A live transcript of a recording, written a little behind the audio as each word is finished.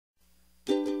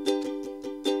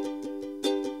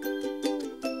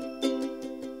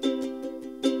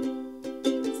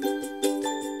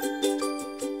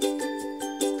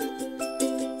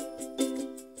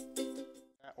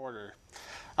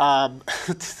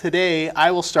Today, I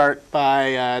will start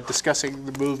by discussing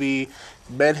the movie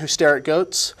Men Who Stare at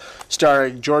Goats,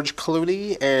 starring George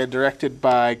Clooney and directed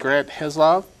by Grant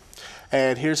Heslov.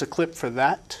 And here's a clip for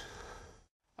that.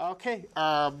 Okay,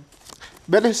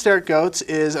 Men Who Stare at Goats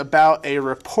is about a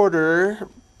reporter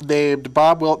named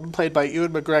Bob Wilton, played by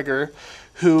Ewan McGregor,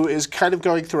 who is kind of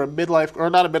going through a midlife,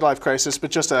 or not a midlife crisis, but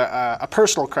just a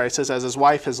personal crisis as his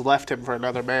wife has left him for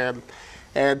another man.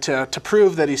 And to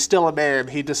prove that he's still a man,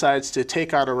 he decides to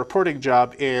take on a reporting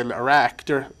job in Iraq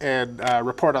and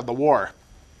report on the war.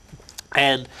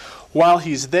 And while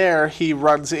he's there, he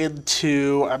runs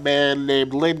into a man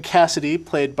named Cassidy,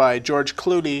 played by George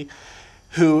Clooney,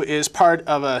 who is part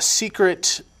of a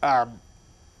secret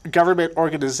government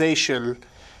organization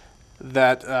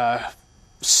that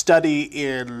study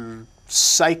in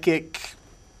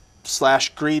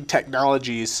psychic/green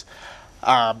technologies,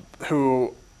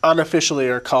 who unofficially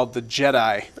are called the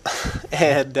Jedi.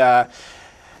 And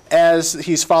as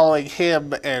he's following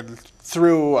him and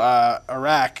through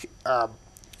Iraq,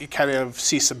 you kind of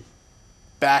see some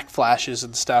backflashes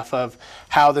and stuff of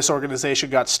how this organization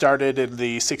got started in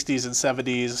the 60s and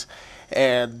 70s.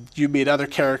 And you meet other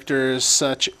characters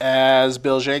such as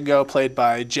Bill Django, played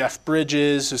by Jeff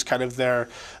Bridges, who's kind of their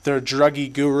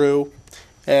druggy guru,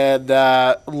 and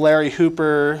Larry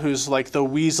Hooper, who's like the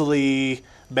Weasley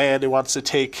man who wants to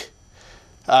take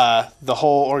the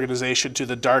whole organization to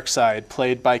the dark side,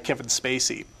 played by Kevin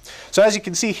Spacey. So as you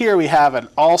can see here, we have an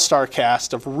all-star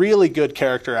cast of really good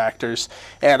character actors,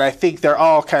 and I think they're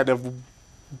all kind of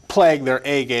playing their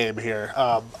A game here.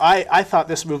 I thought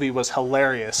this movie was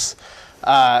hilarious.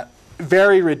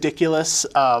 Very ridiculous.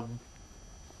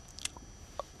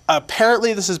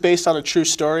 Apparently this is based on a true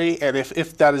story, and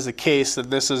if that is the case, then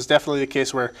this is definitely the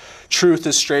case where truth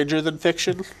is stranger than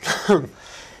fiction.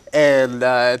 And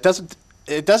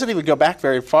it doesn't even go back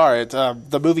very far.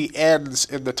 The movie ends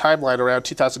in the timeline around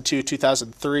 2002,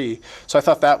 2003, so I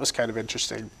thought that was kind of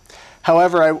interesting.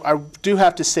 However, I do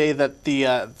have to say that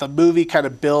the movie kind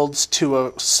of builds to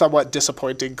a somewhat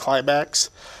disappointing climax.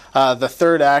 The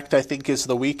third act, I think, is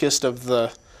the weakest of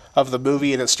the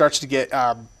movie, and it starts to get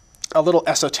a little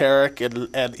esoteric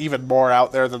and even more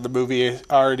out there than the movie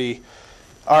already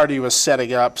was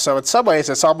setting up. So in some ways,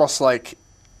 it's almost like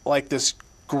this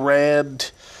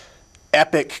grand,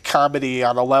 epic comedy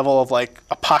on a level of like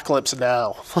Apocalypse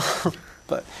Now.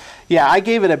 But yeah, I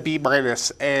gave it a B-,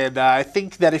 and I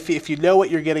think that if you know what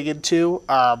you're getting into,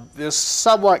 there's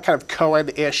somewhat kind of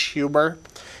Coen-ish humor,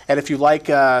 and if you like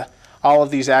all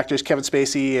of these actors, Kevin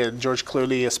Spacey and George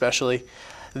Clooney especially,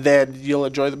 then you'll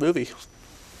enjoy the movie.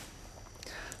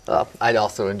 I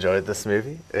also enjoyed this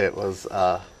movie. It was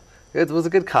a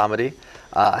good comedy.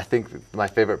 I think my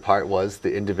favorite part was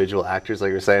the individual actors,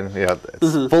 like you're saying. You know,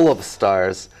 it's full of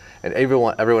stars, and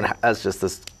everyone has just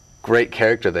this great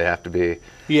character they have to be.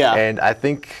 Yeah. And I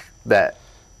think that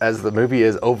as the movie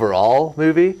is overall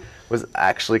was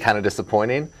actually kind of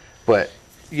disappointing, but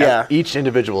yeah, each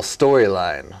individual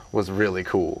storyline was really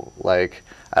cool. Like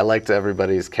I liked I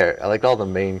liked all the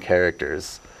main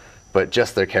characters, but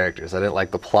just their characters. I didn't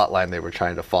like the plot line they were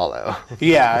trying to follow.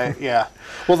 Yeah.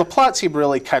 Well, the plot seemed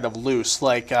really kind of loose.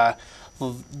 Like,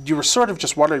 you were sort of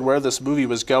just wondering where this movie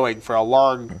was going for a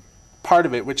long part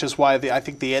of it, which is why I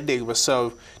think the ending was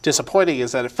so disappointing,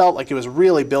 is that it felt like it was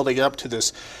really building up to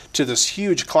this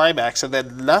huge climax, and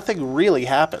then nothing really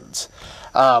happens.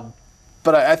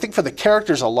 But I think for the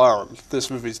characters alone, this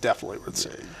movie's definitely worth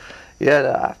seeing.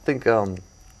 Yeah, I think I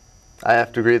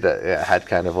have to agree that it had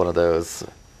kind of one of those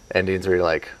endings where you're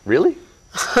like, really?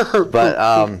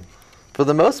 But for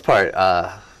the most part,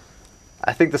 I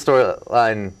think the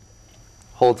storyline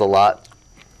holds a lot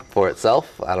for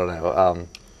itself. I don't know.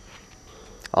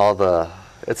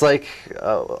 It's like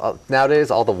nowadays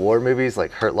all the war movies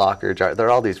like Hurt Locker, they're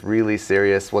all these really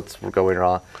serious, what's going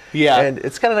wrong. Yeah. And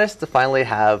it's kind of nice to finally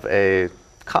have a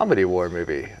comedy war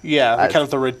movie. Yeah, kind of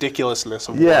the ridiculousness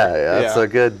of war. Yeah,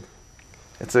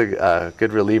 it's a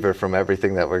good reliever from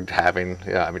everything that we're having.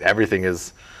 Yeah, I mean everything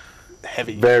is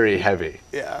heavy, very heavy.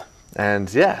 Yeah.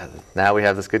 And yeah, now we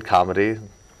have this good comedy.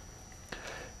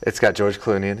 It's got George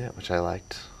Clooney in it, which I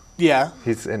liked. Yeah.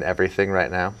 He's in everything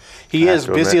right now. He is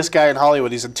busiest guy in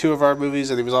Hollywood. He's in 2 of our movies,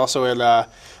 and he was also in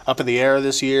Up in the Air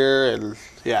this year, and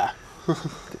yeah.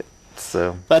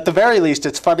 So. But at the very least,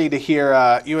 it's funny to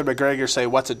hear Ewan McGregor say,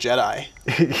 "What's a Jedi?"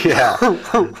 Yeah.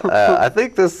 I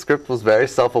think this script was very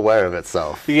self-aware of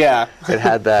itself. Yeah. It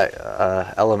had that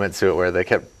element to it where they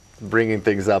kept bringing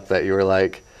things up that you were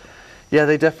like, yeah,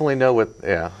 they definitely know what,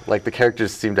 like the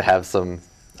characters seemed to have some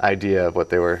idea of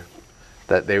what they were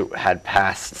that they had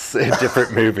pasts in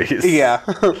different movies. Yeah.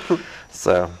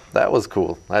 So that was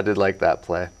cool. I did like that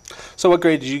play. So what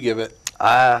grade did you give it?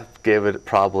 I gave it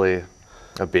probably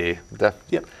a B.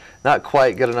 Yep. Not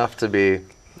quite good enough to be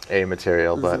A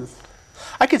material, but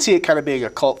I could see it kind of being a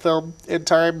cult film in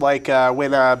time, like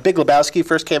when Big Lebowski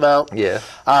first came out. yeah.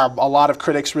 A lot of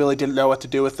critics really didn't know what to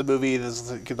do with the movie.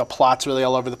 The plot's really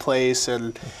all over the place,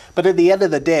 but at the end of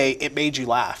the day, it made you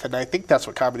laugh, and I think that's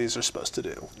what comedies are supposed to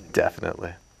do.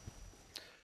 Definitely.